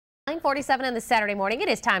7:47 on this Saturday morning. It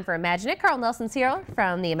is time for Imagine It. Carl Nelson's here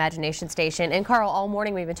from the Imagination Station. And Carl, all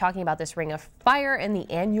morning we've been talking about this ring of fire and the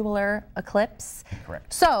annular eclipse.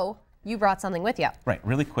 Correct. So you brought something with you. Right,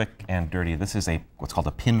 really quick and dirty. This is what's called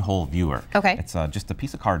a pinhole viewer. Okay. It's just a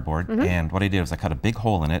piece of cardboard, and what I did was I cut a big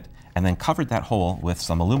hole in it and then covered that hole with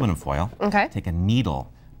some aluminum foil. Okay. Take a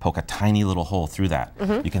needle, poke a tiny little hole through that.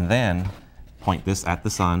 You can then point this at the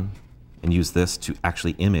sun and use this to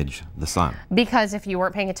actually image the sun. Because if you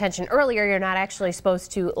weren't paying attention earlier, you're not actually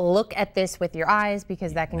supposed to look at this with your eyes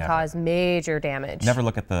because that can cause major damage. Never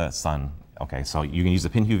look at the sun. Okay, so you can use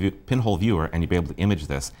the pinhole viewer and you'll be able to image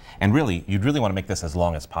this. And really, you'd really want to make this as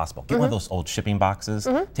long as possible. Get one of those old shipping boxes,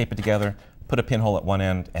 tape it together, put a pinhole at one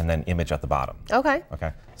end, and then image at the bottom. Okay.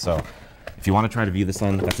 Okay, so if you want to try to view the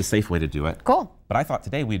sun, that's a safe way to do it. Cool. But I thought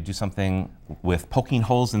today we'd do something with poking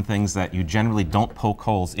holes in things that you generally don't poke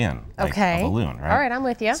holes in, like a balloon, right? All right, I'm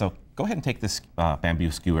with you. So go ahead and take this bamboo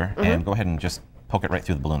skewer and go ahead and just poke it right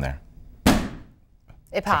through the balloon there.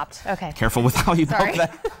 It popped. Okay. Careful with how you poke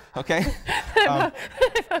that. Okay. Yeah.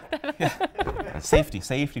 Safety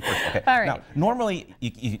first. Okay. All right. Now, normally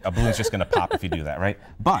a balloon's just going to pop if you do that, right?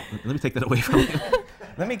 But let me take that away from you.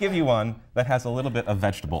 Let me give you one that has a little bit of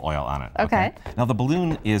vegetable oil on it. Okay. Now the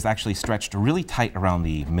balloon is actually stretched really tight around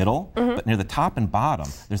the middle, but near the top and bottom,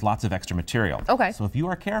 there's lots of extra material. Okay. So if you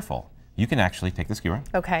are careful, you can actually take the skewer.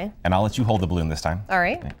 Okay. And I'll let you hold the balloon this time. All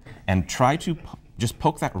right. Okay. And try to just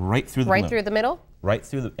poke that right through the balloon. Right through the middle? Right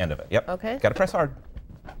through the end of it. Yep. Okay. Got to press hard.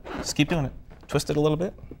 Just keep doing it. Twist it a little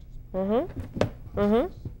bit.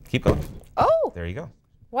 Keep going. Oh. There you go.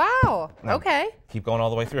 Wow. Now, okay. Keep going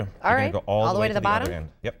all the way through. All right. Go all the way to the bottom? other end.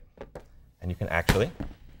 Yep. And you can actually.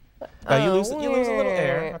 Now you lose a little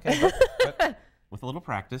air. Okay. But with a little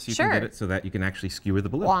practice, you can get it so that you can actually skewer the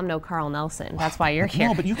balloon. Well, I'm no Carl Nelson. That's why you're here.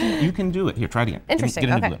 No, but you can do it. Here, try it again. Interesting.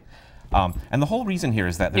 Get a new balloon. And the whole reason here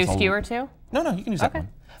is that there's Do skewer too? No, you can use that one.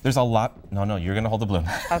 There's a lot. No, you're going to hold the balloon.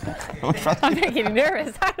 Okay. I'm getting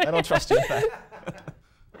nervous. I don't trust you with that.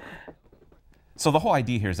 So the whole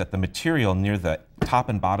idea here is that the material near the top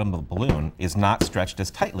and bottom of the balloon is not stretched as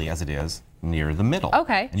tightly as it is near the middle.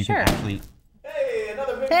 Okay, and you can actually,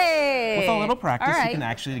 with a little practice, you can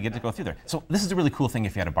actually get to go through there. So this is a really cool thing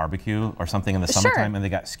if you had a barbecue or something in the summertime and they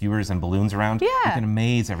got skewers and balloons around. Yeah. You can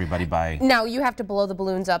amaze everybody by... Now, you have to blow the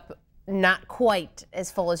balloons up not quite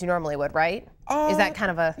as full as you normally would, right? Is that kind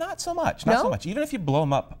of a... Not so much, not so much. Even if you blow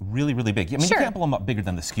them up really, really big. I mean, you can't blow them up bigger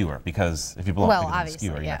than the skewer because if you blow them up bigger than the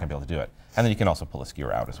skewer, you're not going to be able to do it. And then you can also pull a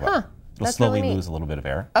skewer out as well. It'll slowly lose a little bit of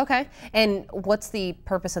air. Okay. And what's the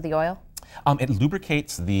purpose of the oil? It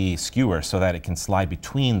lubricates the skewer so that it can slide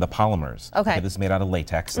between the polymers. Okay. This is made out of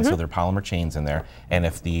latex, and so there are polymer chains in there. And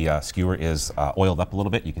if the skewer is oiled up a little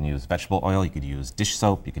bit, you can use vegetable oil, you could use dish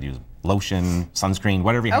soap, you could use lotion, sunscreen,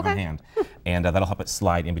 whatever you have on hand. And that'll help it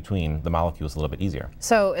slide in between the molecules a little bit easier.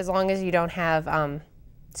 So as long as you don't have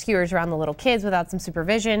skewers around the little kids without some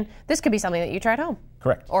supervision, this could be something that you try at home.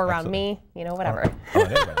 Correct. Or around me, you know, whatever.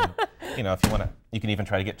 You know, if you want to, you can even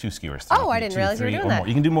try to get 2 skewers. Oh, I didn't realize you were doing that.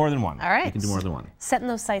 You can do more than one. All right. You can do more than one. Setting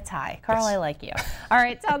those sights high. Carl, I like you. All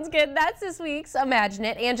right, sounds good. That's this week's Imagine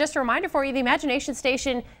It. And just a reminder for you, the Imagination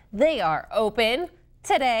Station, they are open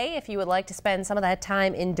today. If you would like to spend some of that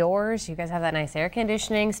time indoors, you guys have that nice air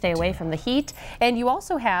conditioning, stay away from the heat. And you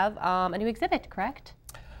also have a new exhibit, correct?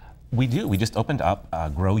 We do. We just opened up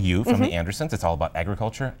Grow You from the Andersons. It's all about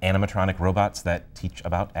agriculture, animatronic robots that teach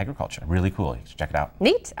about agriculture. Really cool. You should check it out.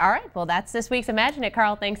 Neat. All right. Well, that's this week's Imagine It.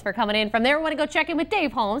 Carl, thanks for coming in. From there, we want to go check in with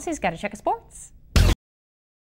Dave Holmes. He's got to check his sports.